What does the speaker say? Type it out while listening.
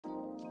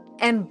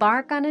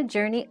Embark on a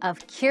journey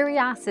of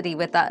curiosity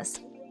with us.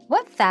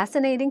 What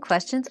fascinating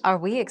questions are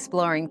we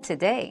exploring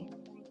today?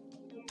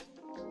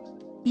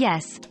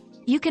 Yes,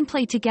 you can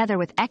play together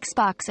with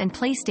Xbox and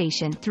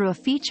PlayStation through a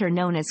feature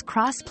known as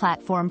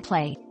cross-platform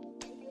play.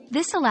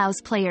 This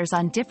allows players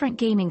on different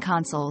gaming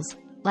consoles,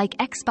 like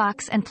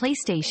Xbox and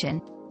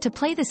PlayStation, to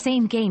play the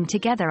same game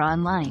together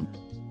online.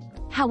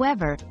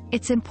 However,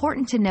 it's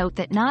important to note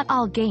that not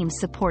all games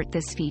support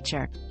this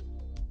feature.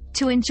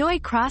 To enjoy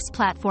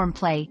cross-platform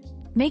play,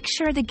 make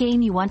sure the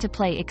game you want to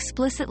play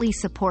explicitly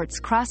supports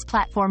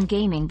cross-platform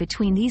gaming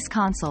between these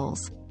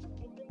consoles.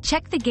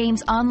 Check the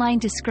game's online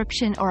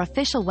description or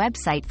official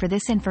website for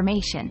this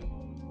information.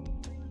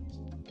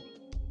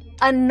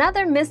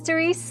 Another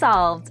mystery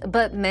solved,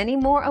 but many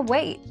more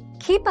await.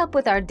 Keep up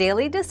with our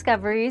daily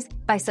discoveries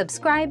by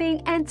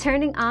subscribing and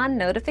turning on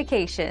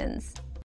notifications.